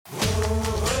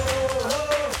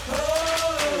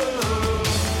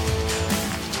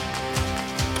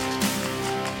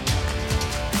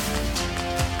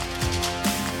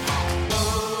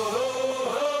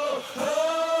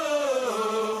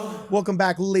Welcome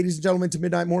back, ladies and gentlemen, to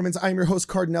Midnight Mormons. I'm your host,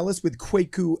 Cardinellis, with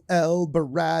Kwaku L,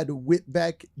 Barad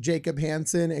Whitbeck, Jacob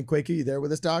Hansen, and Kwaku. You there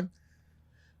with us, dog?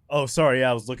 Oh, sorry.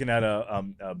 Yeah, I was looking at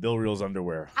Bill Reel's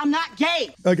underwear. I'm not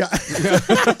gay. Okay.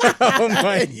 Oh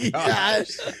my gosh.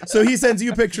 So he sends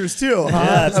you pictures too, huh?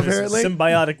 Yeah, it's apparently. a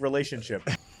symbiotic relationship.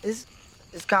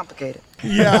 It's complicated.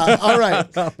 Yeah. All right.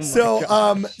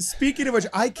 So, speaking of which,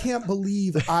 I can't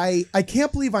believe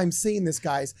I'm saying this,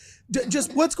 guys.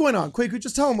 Just what's going on, Kwaku?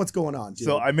 Just tell him what's going on, dude.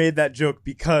 So I made that joke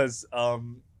because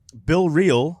Bill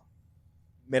Reel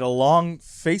made a long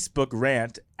Facebook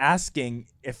rant asking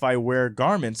if I wear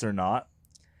garments or not,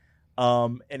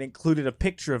 and included a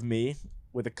picture of me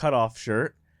with a cutoff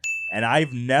shirt. And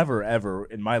I've never, ever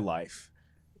in my life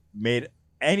made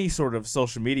any sort of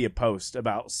social media post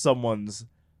about someone's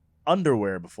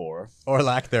underwear before. Or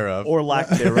lack thereof.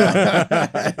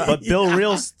 But Bill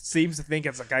Reel seems to think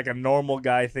it's like a normal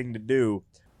guy thing to do.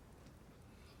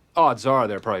 Odds are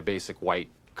they're probably basic white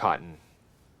cotton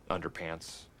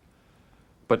underpants.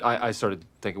 But I started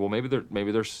thinking, well, maybe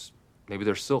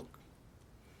they're silk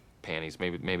panties.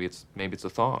 Maybe it's a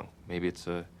thong. Maybe it's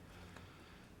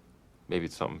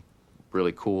something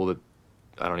really cool that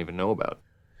I don't even know about.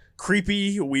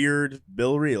 Creepy, weird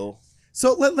Bill Reel.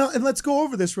 So let's go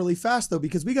over this really fast, though,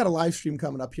 because we got a live stream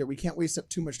coming up here. We can't waste up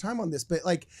too much time on this, but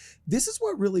like, this is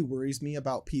what really worries me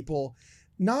about people.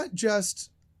 Not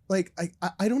just like,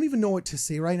 I don't even know what to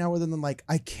say right now other than like,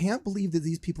 I can't believe that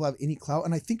these people have any clout.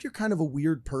 And I think you're kind of a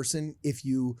weird person if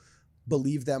you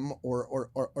believe them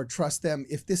or trust them.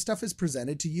 If this stuff is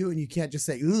presented to you and you can't just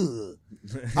say, ugh,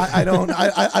 I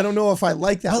don't know if I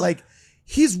like that. Like,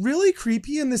 he's really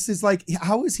creepy, and this is like,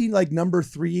 how is he like number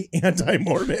 3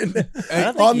 anti-Mormon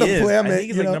on the planet? I think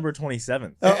he's like number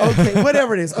 27. Okay,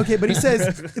 whatever it is. Okay, but he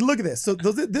says, look at this. So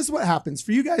this is what happens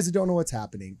for you guys that don't know what's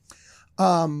happening.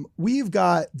 We've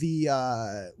got the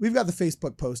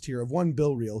Facebook post here of one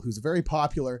Bill Reel, who's a very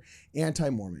popular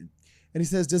anti-Mormon. And he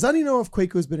says, does anyone know if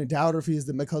Kwaku has been a doubter, if he is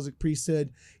the Melchizedek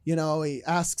priesthood? You know, he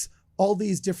asks all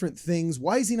these different things.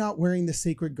 Why is he not wearing the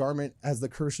sacred garment, as the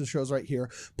curse shows right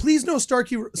here? Please no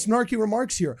snarky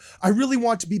remarks here. I really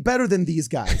want to be better than these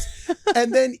guys.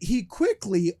 And then he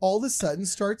quickly, all of a sudden,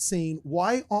 starts saying,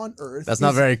 why on earth? That's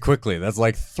not very quickly. That's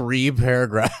like 3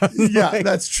 paragraphs. Yeah,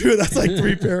 that's true. That's like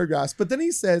 3 paragraphs. But then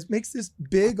he says, makes this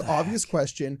big, obvious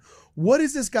question. What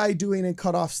is this guy doing in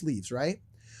cut off sleeves, right?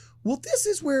 Well, this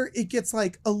is where it gets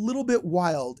like a little bit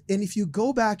wild. And if you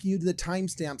go back and you do the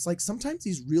timestamps, like sometimes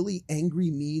these really angry,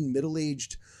 mean,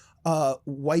 middle-aged,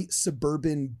 white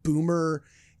suburban boomer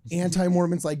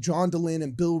anti-Mormons like John DeLynn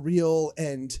and Bill Reel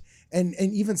and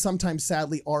even sometimes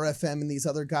sadly RFM and these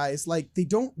other guys, like they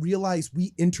don't realize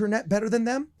we internet better than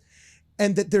them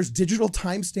and that there's digital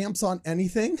timestamps on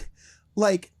anything.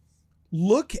 Like,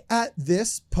 look at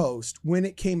this post when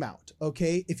it came out.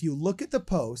 Okay. If you look at the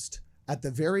post, at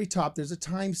the very top, there's a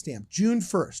timestamp, June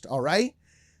 1st, all right?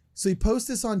 So he posts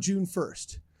this on June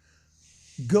 1st.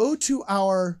 Go to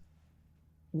our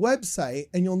website,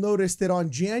 and you'll notice that on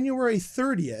January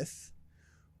 30th,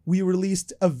 we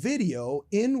released a video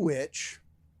in which,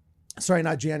 sorry,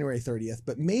 not January 30th,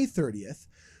 but May 30th,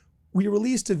 we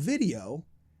released a video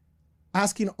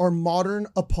asking, are modern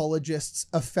apologists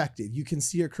effective? You can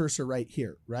see a cursor right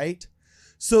here, right?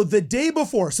 So the day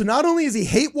before, so not only is he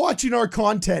hate watching our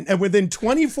content and within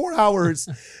 24 hours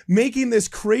making this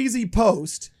crazy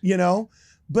post, you know,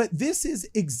 but this is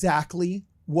exactly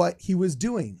what he was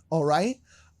doing. All right.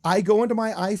 I go into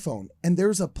my iPhone and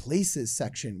there's a places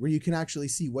section where you can actually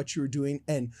see what you were doing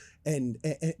and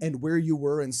where you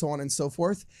were and so on and so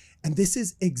forth. And this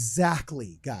is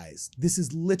exactly, guys, this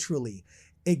is literally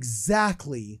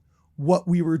exactly what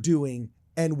we were doing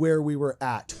and where we were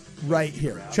at right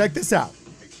here. Check this out.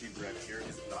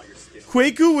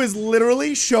 Kwaku was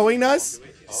literally showing us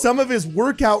some of his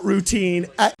workout routine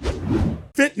at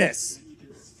fitness,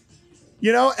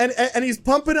 you know, and he's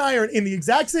pumping iron in the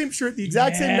exact same shirt, the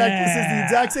exact same necklaces, the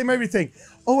exact same everything.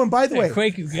 Oh, and by the way,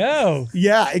 Kwaku, go.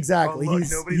 Yeah, exactly. Oh,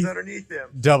 look, nobody's underneath him.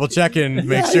 Double checking,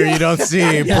 make sure you don't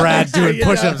see Brad doing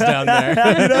push-ups down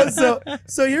there. You know,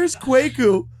 so here's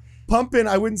Kwaku pumping,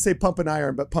 I wouldn't say pumping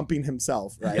iron, but pumping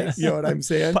himself, right? Yes. You know what I'm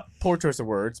saying? Poor choice of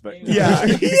words, but yeah.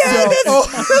 That's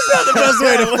not the best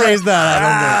way to phrase that. I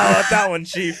don't know. that one,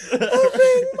 Chief.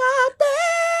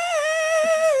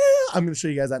 I'm going to show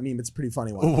you guys that meme. It's a pretty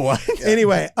funny one. What?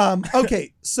 Anyway,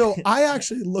 okay. So I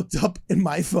actually looked up in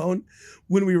my phone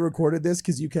when we recorded this,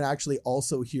 because you can actually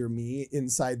also hear me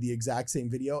inside the exact same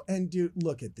video. And dude,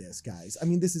 look at this, guys. I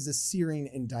mean, this is a searing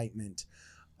indictment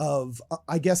of,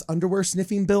 I guess, underwear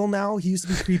sniffing Bill now. He used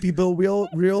to be creepy Bill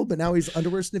Reel, but now he's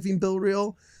underwear sniffing Bill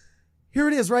Reel. Here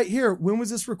it is right here. When was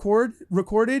this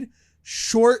recorded?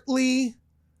 Shortly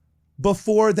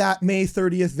before that May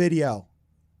 30th video.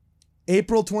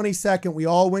 April 22nd, we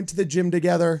all went to the gym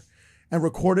together and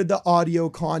recorded the audio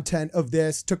content of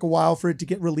this. Took a while for it to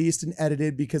get released and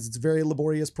edited because it's a very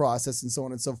laborious process and so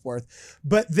on and so forth.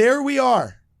 But there we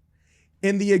are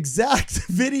in the exact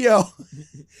video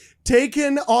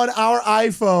taken on our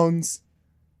iPhones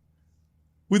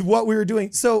with what we were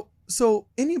doing. So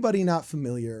anybody not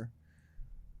familiar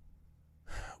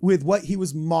with what he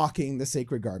was mocking, the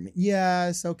sacred garment?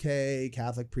 Yes, okay,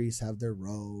 Catholic priests have their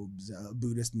robes,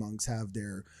 Buddhist monks have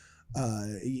their,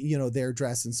 their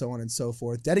dress and so on and so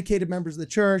forth. Dedicated members of the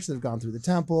church that have gone through the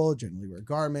temple generally wear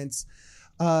garments.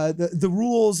 The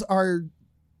rules are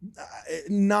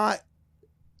not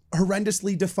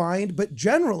horrendously defined, but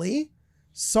generally,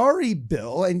 sorry,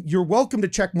 Bill, and you're welcome to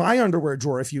check my underwear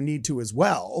drawer if you need to as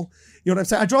well. You know what I'm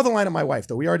saying? I draw the line at my wife,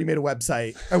 though. We already made a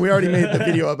website, and we already made the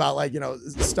video about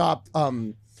stop,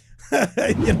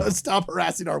 stop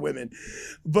harassing our women.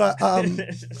 But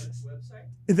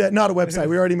not a website.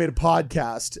 We already made a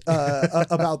podcast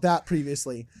about that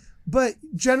previously. But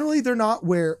generally, they're not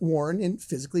worn in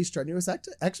physically strenuous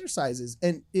exercises.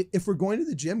 And if we're going to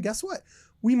the gym, guess what?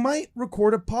 We might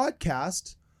record a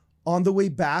podcast on the way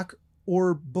back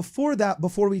or before that,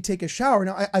 before we take a shower.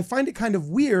 Now, I find it kind of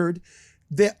weird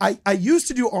that I used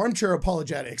to do armchair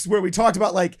apologetics where we talked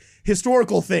about like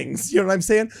historical things, you know what I'm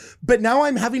saying? But now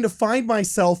I'm having to find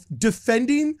myself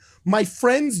defending my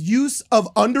friend's use of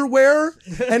underwear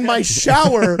and my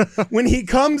shower when he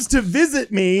comes to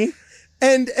visit me.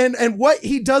 And what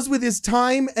he does with his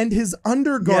time and his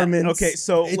undergarments. Yeah, okay,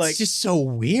 so it's just so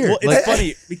weird. Well, it's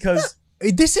funny because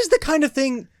this is the kind of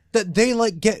thing that they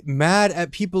like get mad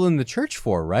at people in the church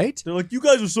for, right? they're like, you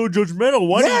guys are so judgmental.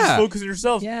 Why don't you just focus on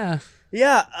yourself? Yeah.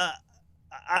 Yeah.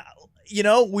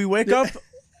 We wake up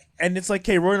and it's like,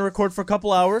 okay, we're going to record for a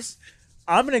couple hours.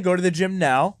 I'm going to go to the gym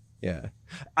now. Yeah.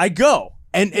 I go.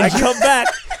 And I come back.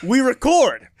 We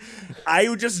record. I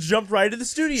would just jump right to the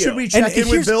studio. Should we check in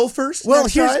with Bill first? Well,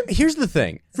 next time? here's the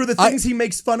thing. For the things he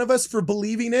makes fun of us for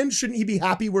believing in, shouldn't he be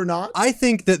happy we're not? I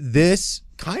think that this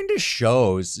kind of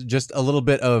shows just a little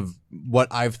bit of what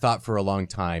I've thought for a long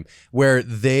time, where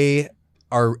they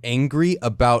are angry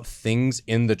about things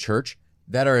in the church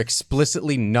that are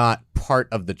explicitly not part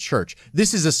of the church.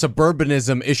 This is a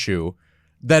suburbanism issue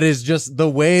that is just the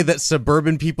way that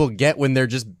suburban people get when they're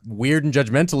just weird and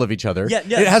judgmental of each other. Yeah,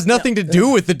 it has nothing to do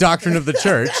with the doctrine of the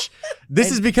church.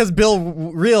 This is because Bill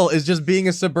Reel is just being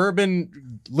a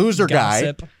suburban loser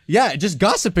Gossip. guy. Yeah, just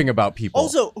gossiping about people.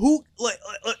 Also,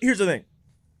 here's the thing.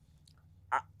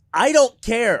 I don't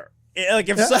care. Like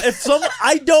if some,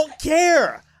 I don't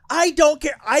care. I don't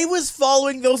care. I was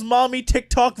following those mommy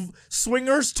TikTok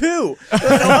swingers too. You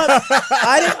know what?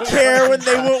 I didn't care when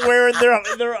they weren't wearing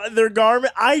their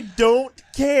garment. I don't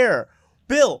care.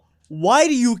 Bill, why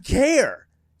do you care?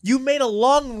 You made a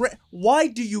long. Why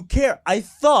do you care? I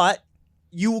thought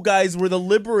you guys were the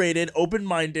liberated,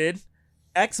 open-minded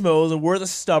Exmos, and we're the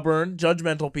stubborn,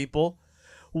 judgmental people.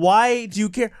 Why do you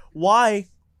care? Why?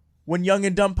 When Young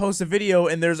and Dumb posts a video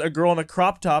and there's a girl in a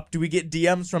crop top, do we get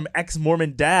DMs from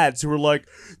ex-Mormon dads who are like,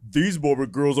 these Mormon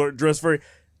girls aren't dressed very...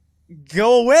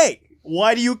 Go away.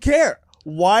 Why do you care?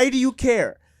 Why do you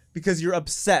care? Because you're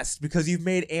obsessed. Because you've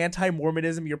made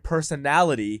anti-Mormonism your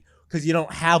personality because you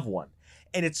don't have one.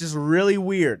 And it's just really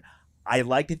weird. I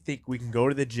like to think we can go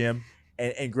to the gym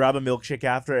and grab a milkshake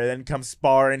after and then come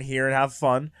spar in here and have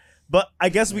fun. But I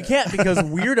guess we can't because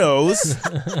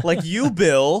weirdos like you,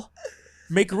 Bill...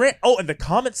 Make rant. Oh, and the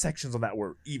comment sections on that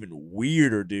were even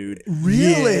weirder, dude.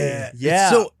 Really? Yeah.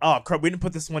 So, oh crap, we didn't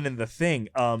put this one in the thing.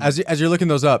 As you're looking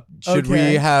those up, should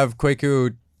we have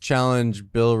Kwaku challenge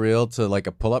Bill Reel to like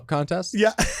a pull-up contest?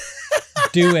 Yeah.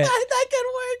 Do it. That can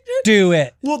work, dude. Do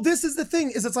it. Well, this is the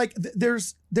thing, is it's like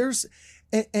there's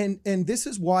and this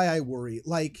is why I worry.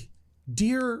 Like,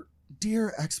 dear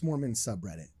ex-Mormon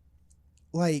subreddit,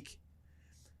 like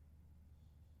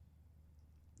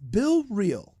Bill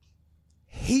Reel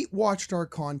hate watched our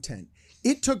content.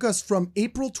 It took us from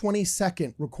April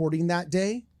 22nd recording that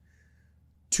day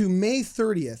to May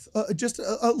 30th, just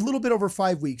a little bit over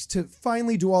 5 weeks to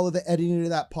finally do all of the editing of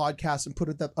that podcast and put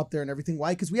it up there and everything.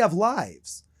 Why? Because we have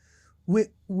lives.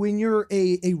 When you're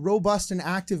a robust and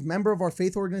active member of our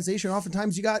faith organization,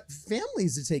 oftentimes you got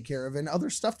families to take care of and other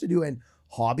stuff to do and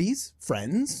hobbies,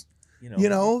 friends,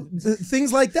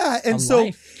 things like that. And so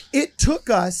life. it took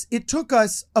us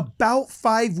about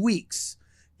 5 weeks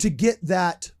to get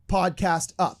that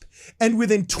podcast up. And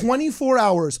within 24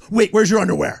 hours, wait, where's your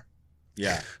underwear?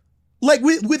 Yeah. Like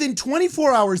within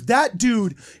 24 hours, that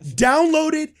dude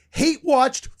downloaded, hate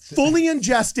watched, fully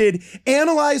ingested,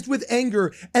 analyzed with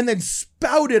anger, and then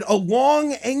spouted a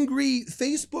long, angry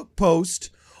Facebook post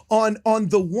on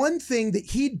the one thing that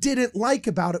he didn't like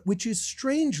about it, which is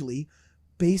strangely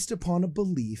based upon a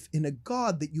belief in a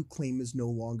God that you claim is no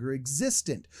longer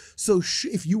existent. So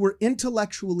if you were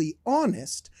intellectually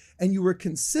honest and you were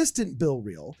consistent, Bill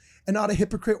Reel, and not a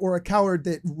hypocrite or a coward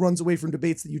that runs away from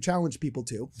debates that you challenge people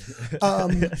to,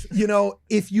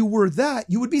 if you were that,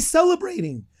 you would be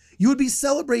celebrating. You would be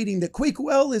celebrating that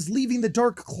Kwaku is leaving the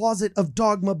dark closet of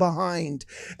dogma behind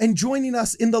and joining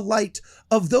us in the light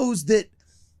of those that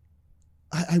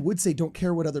I would say don't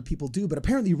care what other people do, but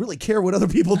apparently you really care what other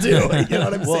people do. You know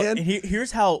what I'm saying?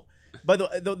 Here's how, by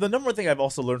the number one thing I've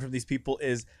also learned from these people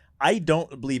is I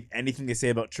don't believe anything they say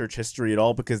about church history at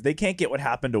all because they can't get what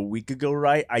happened a week ago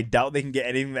right. I doubt they can get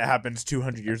anything that happens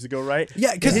 200 years ago right.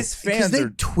 Yeah, because they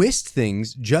twist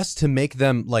things just to make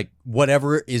them like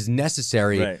whatever is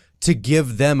necessary to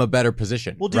give them a better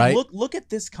position. Well, dude, right? look at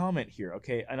this comment here,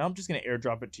 okay? And I'm just going to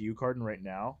airdrop it to you, Carden, right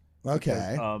now.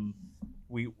 Okay. Because,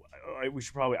 we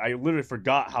should probably. I literally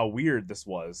forgot how weird this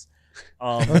was.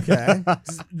 Okay.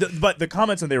 But the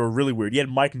comments on there were really weird. You had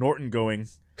Mike Norton going.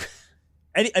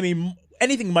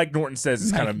 Anything Mike Norton says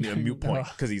is kind of a moot point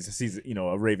because he's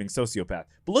a raving sociopath.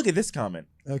 But look at this comment.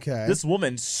 Okay. This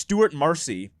woman, Stuart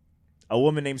Marcy, a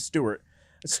woman named Stuart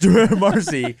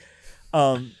Marcy,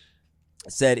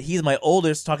 said he's my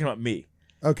oldest. Talking about me.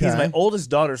 Okay. He's my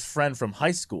oldest daughter's friend from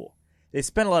high school. They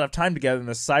spent a lot of time together in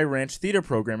the Cy Ranch Theater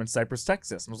program in Cypress,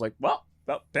 Texas. And I was like, well,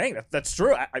 dang, that's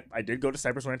true. I did go to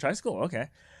Cypress Ranch High School. Okay.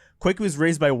 Kwaku was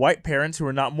raised by white parents who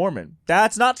were not Mormon.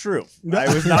 That's not true.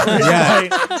 I was not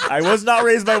raised I was not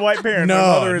raised by white parents. No,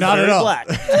 my mother is not very at all. Black.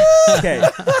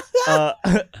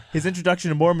 Okay. His introduction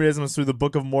to Mormonism was through the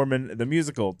Book of Mormon, the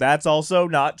musical. That's also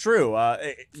not true.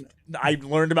 I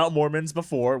learned about Mormons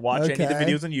before. Watch any of the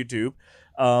videos on YouTube.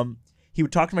 He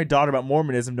would talk to my daughter about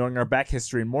Mormonism, knowing our back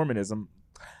history in Mormonism.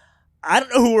 I don't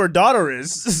know who her daughter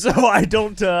is, so I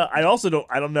don't. I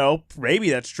don't know. Maybe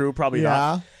that's true. Probably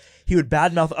not. He would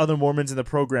badmouth other Mormons in the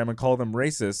program and call them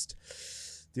racist.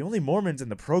 The only Mormons in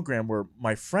the program were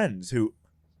my friends who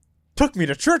took me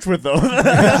to church with them.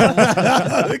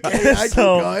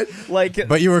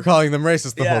 But you were calling them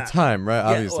racist the whole time, right?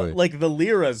 Obviously. Like the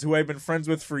Liras, who I've been friends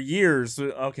with for years.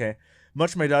 Okay.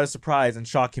 Much to my daughter's surprise and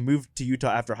shock, he moved to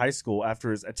Utah after high school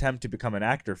after his attempt to become an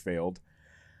actor failed.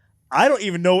 I don't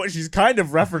even know what she's kind of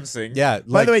referencing. Yeah.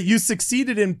 By the way, you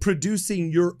succeeded in producing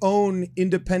your own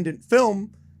independent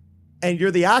film, and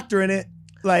you're the actor in it.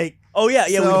 Like, oh yeah.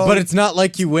 But it's not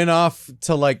like you went off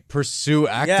to like pursue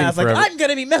acting. Yeah, it's like I'm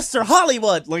gonna be Mr.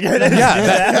 Hollywood. Like,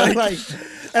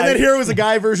 and then here was a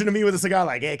guy version of me with a cigar,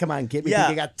 like, hey, come on, kid, we think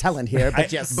you got talent here,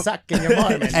 but you suck in your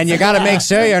Mormon. And you got to make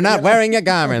sure you're not wearing your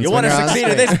garments. You want to succeed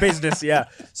in this business, yeah.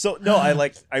 So no,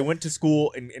 I went to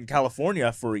school in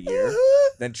California for a year,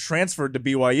 then transferred to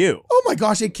BYU. Oh my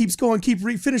gosh, it keeps going.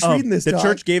 Finish reading this. The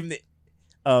church gave him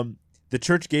the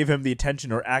church gave him the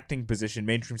attention or acting position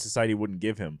mainstream society wouldn't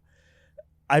give him.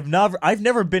 I've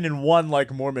never been in one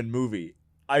like Mormon movie.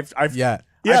 That's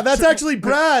actually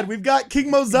Brad. We've got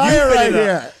King Mosiah right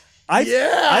here.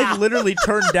 I've literally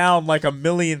turned down like a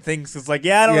million things. It's like,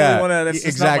 I don't really want to. That's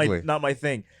just not my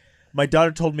thing. My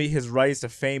daughter told me his rise to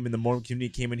fame in the Mormon community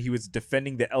came when he was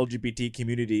defending the LGBT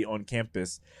community on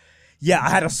campus. Yeah, I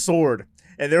had a sword.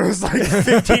 And there was like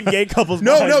 15 gay couples.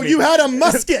 No, me. You had a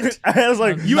musket. I was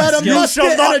like, you had a musket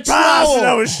and a trowel. And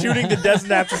I was shooting the death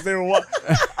snaps as they were.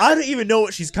 I don't even know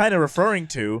what she's kind of referring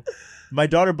to. My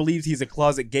daughter believes he's a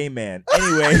closet gay man.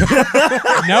 Anyway.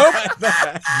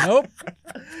 Nope.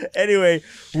 Anyway,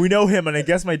 we know him, and I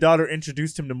guess my daughter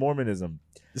introduced him to Mormonism.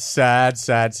 Sad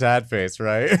face,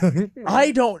 right?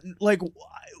 I don't,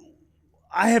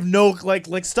 I have no,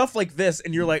 like stuff like this,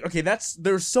 and you're like, okay,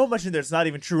 there's so much in there it's not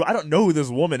even true. I don't know who this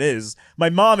woman is. My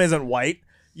mom isn't white.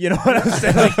 You know what I'm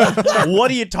saying? Like,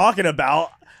 what are you talking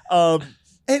about?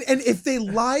 And if they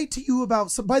lie to you about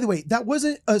some, by the way, that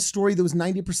wasn't a story that was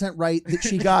 90% right, that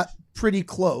she got pretty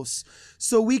close.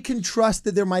 So we can trust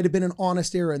that there might have been an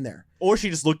honest error in there. Or she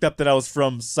just looked up that I was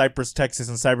from Cypress, Texas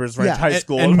and Cypress Ranch High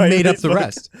School. And made up the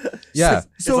rest. Yeah.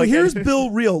 So like, here's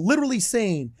Bill Reel literally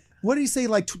saying, what did he say?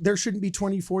 Like, there shouldn't be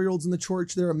 24-year-olds in the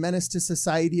church. They're a menace to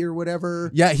society or whatever.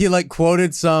 Yeah, he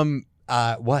quoted some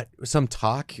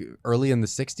talk early in the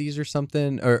 60s or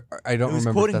something, or I don't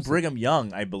remember. He was quoting Brigham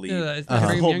Young, I believe. Yeah,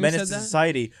 the whole menace to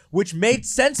society, which made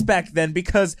sense back then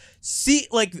because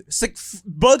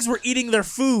bugs were eating their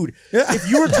food. Yeah. If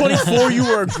you were 24, you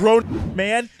were a grown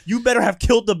man, you better have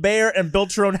killed the bear and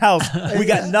built your own house. We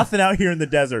got nothing out here in the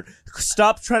desert.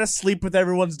 Stop trying to sleep with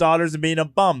everyone's daughters and being a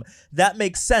bum. That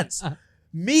makes sense.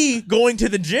 me going to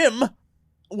the gym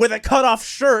with a cutoff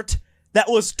shirt that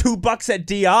was $2 at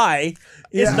DI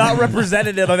is not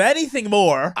representative of anything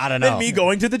more than me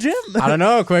going to the gym. I don't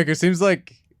know, Quaker. Seems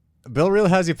like Bill really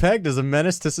has you pegged as a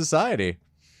menace to society.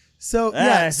 So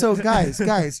so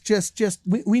guys, just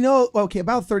we know, okay,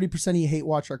 about 30% of you hate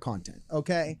watch our content,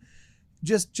 okay?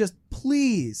 Just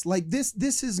please, like this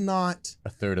is not A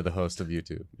third of the host of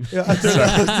YouTube. Yeah, a third of the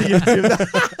host of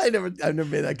YouTube. I've never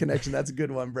made that connection. That's a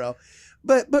good one, bro.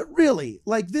 But really,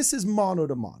 like this is mono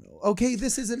to mono, okay?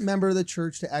 This isn't member of the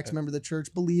church to ex-member of the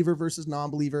church, believer versus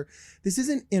non-believer. This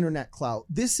isn't internet clout.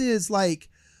 This is like,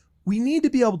 we need to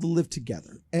be able to live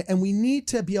together, and we need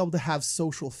to be able to have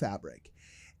social fabric.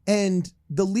 And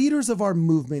the leaders of our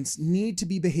movements need to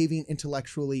be behaving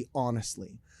intellectually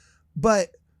honestly.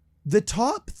 But the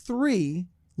top 3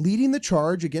 leading the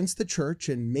charge against the church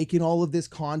and making all of this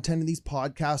content and these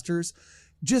podcasters,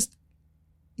 just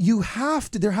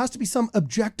there has to be some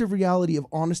objective reality of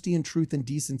honesty and truth and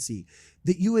decency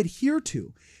that you adhere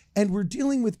to. And we're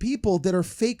dealing with people that are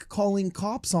fake calling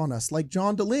cops on us, like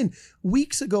John DeLynn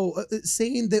weeks ago,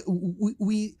 saying that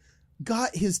we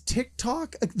got his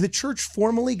TikTok, the church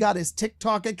formally got his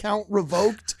TikTok account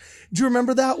revoked. Do you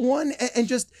remember that one? And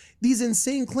just these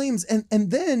insane claims. And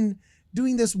then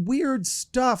doing this weird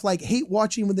stuff like hate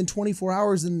watching within 24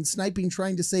 hours and sniping,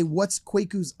 trying to say what's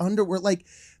Kwaku's underwear. Like,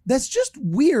 that's just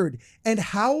weird. And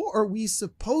how are we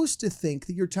supposed to think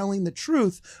that you're telling the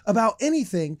truth about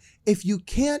anything if you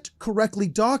can't correctly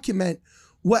document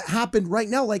what happened right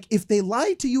now? Like, if they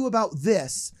lied to you about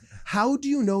this, how do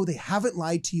you know they haven't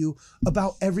lied to you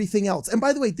about everything else? And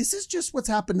by the way, this is just what's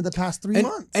happened in the past 3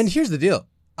 months. And here's the deal.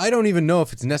 I don't even know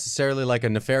if it's necessarily like a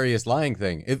nefarious lying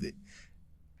thing.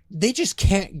 They just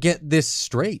can't get this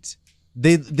straight.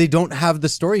 They don't have the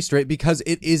story straight because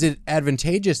it isn't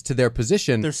advantageous to their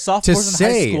position. They're sophomores in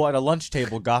high school at a lunch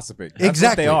table gossiping. That's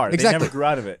exactly what they are. Exactly. They never grew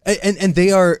out of it. And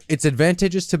they are. It's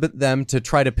advantageous to them to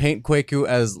try to paint Kwaku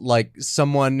as like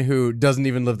someone who doesn't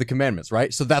even live the commandments,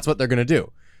 right? So that's what they're going to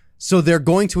do. So they're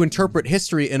going to interpret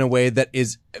history in a way that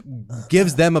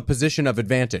gives them a position of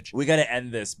advantage. We got to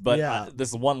end this, but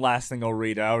this one last thing I'll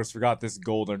read. I always forgot this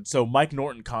golden. So Mike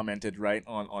Norton commented right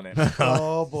on it.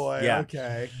 Oh boy. Yeah.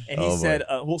 Okay. And he said,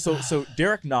 so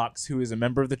Derek Knox, who is a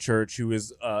member of the church, who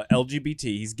is LGBT,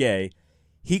 he's gay.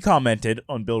 He commented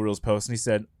on Bill Reel's post, and he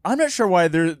said, "I'm not sure why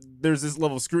there's this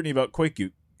level of scrutiny about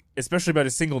Kwaku, especially about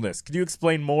his singleness. Could you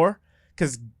explain more?"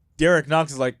 Because Derek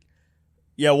Knox is like,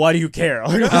 yeah, why do you care?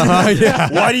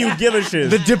 Why do you give a shit?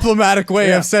 The diplomatic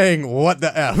way of saying what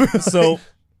the F.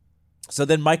 So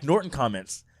then Mike Norton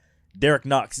comments, Derek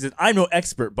Knox, he says, "I'm no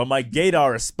expert, but my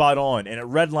gaydar is spot on, and it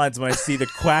redlines when I see the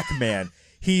quack man.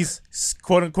 He's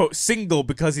quote unquote single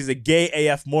because he's a gay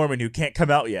AF Mormon who can't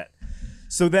come out yet."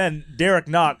 So then Derek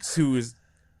Knox, who is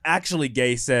actually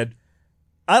gay, said,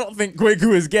 "I don't think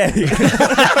Kwaku is gay."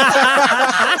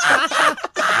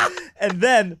 And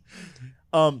then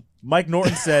Mike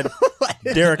Norton said,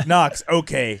 "Derek Knox,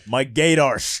 okay, my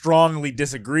gaydar strongly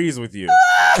disagrees with you."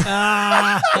 What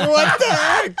the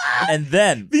heck? And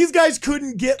then these guys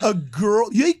couldn't get a girl.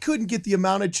 They couldn't get the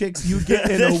amount of chicks you get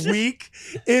in a week,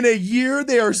 in a year.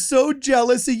 They are so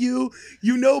jealous of you.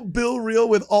 You know Bill Reel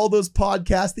with all those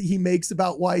podcasts that he makes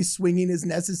about why swinging is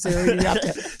necessary. And you have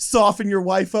to soften your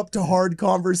wife up to hard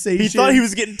conversation. he thought he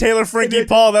was getting Taylor Frankie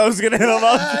Paul. That was going to hit him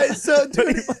up. So,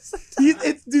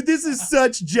 dude, this is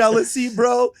such jealousy,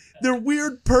 bro. They're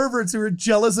weird perverts who are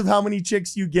jealous of how many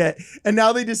chicks you get. And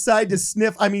now they decide to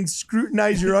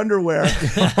scrutinize your underwear.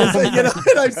 And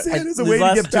I'm saying it's a way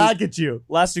to get back at you.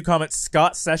 Last 2 comments.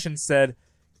 Scott Sessions said,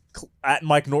 at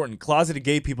Mike Norton, "Closeted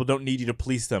gay people don't need you to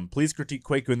police them. Please critique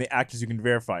Kwaku and the actors you can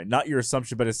verify. Not your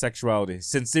assumption, but his sexuality.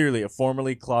 Sincerely, a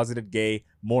formerly closeted gay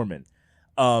Mormon."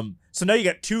 So now you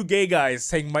got 2 gay guys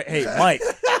saying, "Hey, Mike."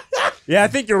 Yeah, I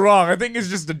think you're wrong. I think it's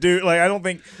just a dude. Like, I don't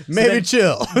think... Maybe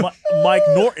chill. Mike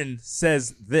Norton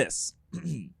says this.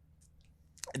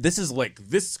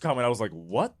 This comment, I was like,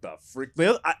 what the freak?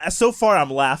 So far, I'm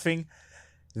laughing.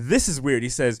 This is weird. He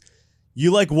says,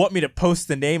 "You want me to post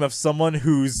the name of someone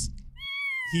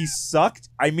he sucked?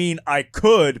 I mean, I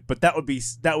could, but that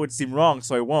would seem wrong,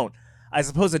 so I won't. I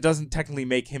suppose it doesn't technically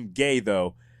make him gay,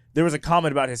 though. There was a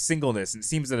comment about his singleness, and it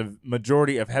seems that a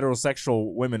majority of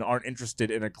heterosexual women aren't interested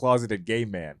in a closeted gay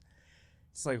man."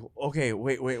 It's like, okay,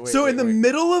 wait. So in the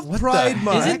middle of Pride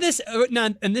Month... Isn't this...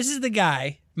 and this is the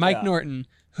guy, Mike Norton,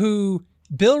 who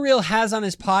Bill Reel has on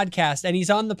his podcast, and he's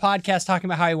on the podcast talking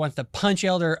about how he wants to punch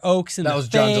Elder Oaks in the face.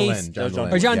 That was John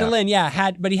DeLynn. Or John DeLynn,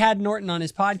 yeah. But he had Norton on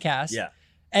his podcast. Yeah.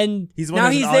 And he's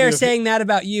there saying that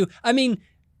about you. I mean,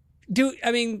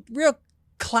 real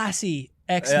classy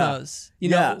Exmos. You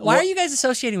know, why are you guys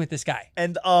associating with this guy?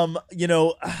 And you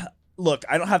know, look,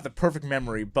 I don't have the perfect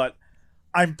memory, but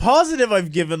I'm positive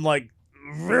I've given like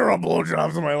 0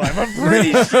 blowjobs in my life. I'm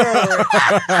pretty sure.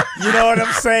 You know what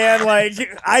I'm saying? Like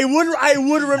I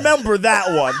would remember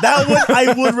that one. That one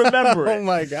I would remember. Oh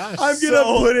my gosh. I'm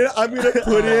gonna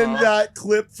put in that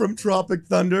clip from Tropic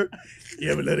Thunder.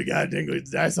 You ever let a guy dangle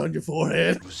his dice on your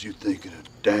forehead? Was you thinking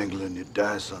of dangling your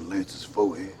dice on Lance's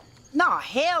forehead? Nah,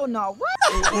 hell no.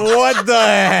 What? What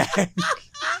the heck?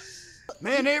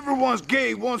 Man, everyone's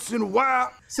gay once in a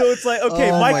while. So it's like,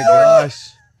 okay, Oh Mike my Norton, gosh.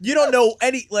 you don't know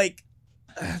any like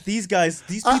these guys.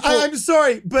 These people I'm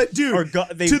sorry, but dude,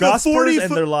 are they to the gospelers 40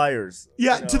 and they're liars.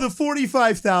 yeah, you know? to the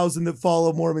 45,000 that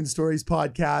follow Mormon Stories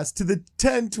podcast, to the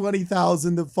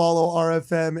 20,000 that follow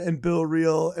RFM and Bill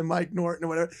Reel and Mike Norton or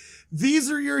whatever.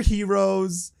 These are your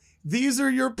heroes. These are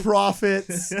your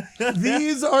prophets.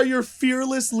 These are your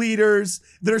fearless leaders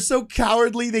that are so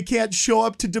cowardly they can't show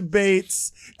up to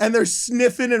debates, and they're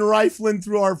sniffing and rifling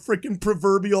through our freaking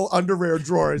proverbial underwear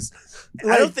drawers.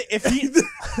 I don't think if he,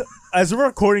 as we're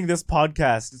recording this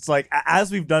podcast, it's like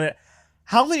as we've done it.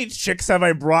 How many chicks have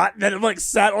I brought that have like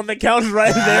sat on the couch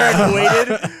right there and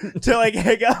waited to like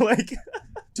hang out? Like,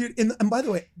 dude, and by the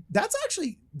way,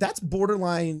 that's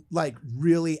borderline like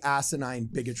really asinine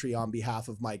bigotry on behalf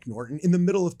of Mike Norton in the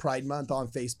middle of Pride Month on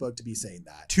Facebook to be saying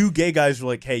that. 2 gay guys were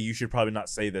like, "Hey, you should probably not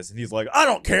say this," and he's like, "I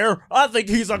don't care. I think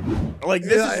he's a like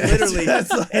this is literally That's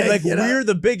like, and like you know? we're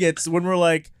the bigots when we're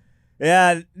like."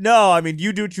 Yeah, no, I mean,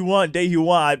 you do what you want, date who you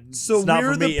want. So it's not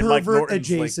we're for me. the And Mike pervert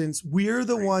Norton's like, adjacents. We're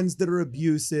the ones that are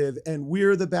abusive, and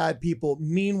we're the bad people.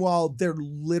 Meanwhile, they're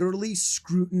literally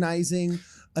scrutinizing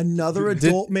another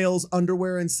adult male's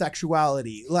underwear and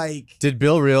sexuality. Like, Did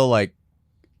Bill Reel like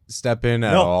step in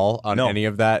at all on any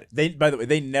of that? They, by the way,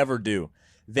 they never do.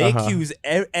 They accuse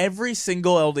every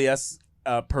single LDS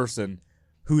person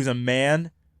who's a man,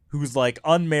 who's like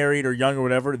unmarried or young or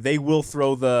whatever. They will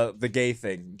throw the gay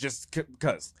thing just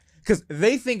because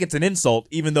they think it's an insult,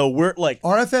 even though we're like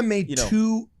RFM made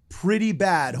 2 pretty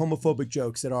bad homophobic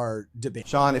jokes at our debate.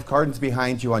 Sean, if Cardin's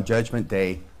behind you on Judgment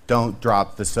Day, don't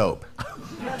drop the soap.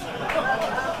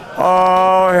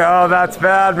 Oh, that's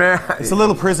bad, man. It's a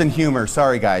little prison humor.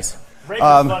 Sorry, guys. rape is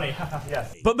funny.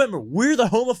 Yes. But remember, we're the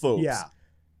homophobes. Yeah.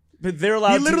 But they're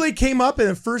allowed. He literally came up, and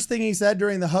the first thing he said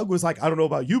during the hug was like, "I don't know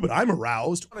about you, but I'm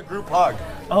aroused." A group hug.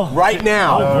 Oh, right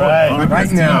now.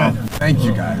 Right now. Thank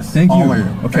you, guys. Thank you.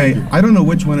 Okay, I don't know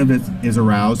which one of it is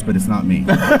aroused, but it's not me.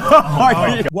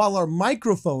 While our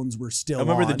microphones were still I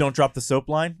remember on. the "Don't drop the soap"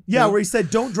 line. Yeah, where he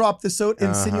said, "Don't drop the soap,"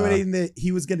 insinuating that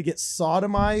he was going to get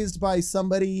sodomized by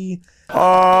somebody.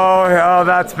 Oh,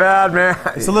 that's bad, man.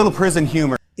 It's a little prison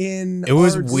humor. It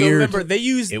was weird. So remember, they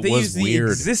used It the was weird.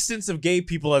 existence of gay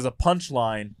people as a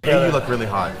punchline. Hey, you look really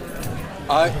hot.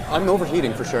 I'm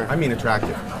overheating for sure. I mean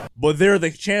attractive. But they're the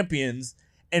champions,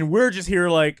 and we're just here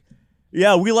like,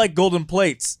 yeah, we like golden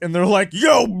plates, and they're like,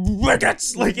 yo,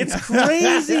 bigots! Like, it's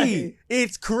crazy.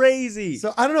 It's crazy.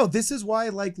 So I don't know. This is why,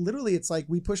 like, literally, it's like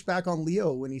we pushed back on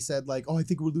Leo when he said, like, "Oh, I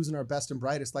think we're losing our best and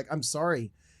brightest." Like, I'm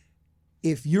sorry,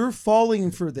 if you're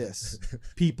falling for this,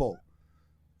 people.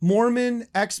 Mormon,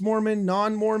 ex-Mormon,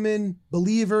 non-Mormon,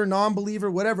 believer, non-believer,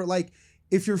 whatever. Like,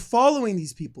 if you're following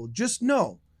these people, just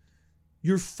know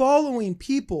you're following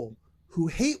people who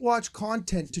hate watch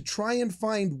content to try and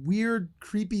find weird,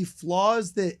 creepy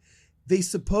flaws that they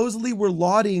supposedly were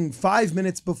lauding 5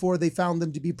 minutes before they found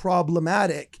them to be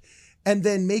problematic, and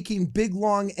then making big,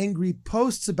 long, angry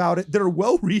posts about it that are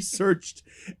well-researched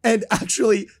and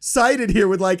actually cited here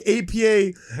with like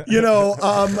APA,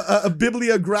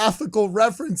 bibliographical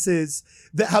references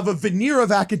that have a veneer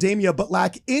of academia but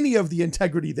lack any of the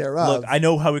integrity thereof. Look, I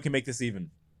know how we can make this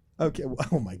even. Okay.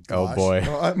 Oh my gosh. Oh boy.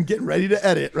 I'm getting ready to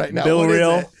edit right now. Bill What is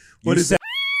Reel, it? What is it?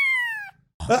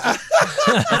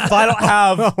 If I don't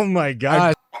have, Oh my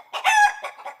god.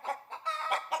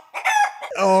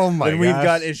 Oh my god. then we've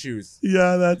got issues.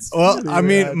 Yeah, that's. Well, pretty I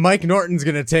mean, rad. Mike Norton's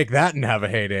gonna take that and have a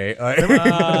heyday.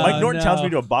 Mike Norton no. challenged me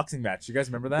to a boxing match. You guys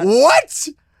remember that? What?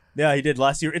 Yeah, he did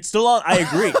last year. It's still on. I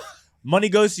agree. Money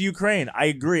goes to Ukraine. I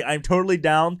agree. I'm totally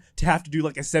down to have to do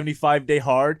like a 75-day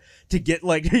hard to get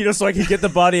like, so I can get the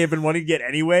body I've been wanting to get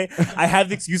anyway. I have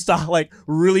the excuse to like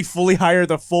really fully hire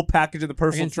the full package of the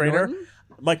personal Against trainer. Norton?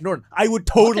 Mike Norton. I would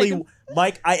totally,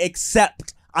 Mike, I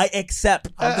accept.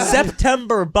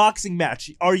 September boxing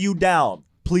match. Are you down?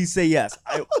 Please say yes.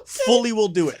 I fully will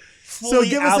do it. So Fully,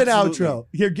 give us absolutely. an outro.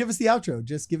 Here, give us the outro.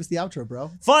 Just give us the outro, bro.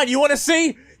 Fine. You want to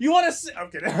see? I'm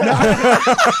kidding.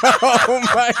 Oh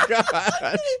my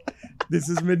god. This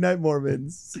is Midnight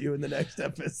Mormons. See you in the next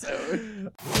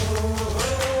episode.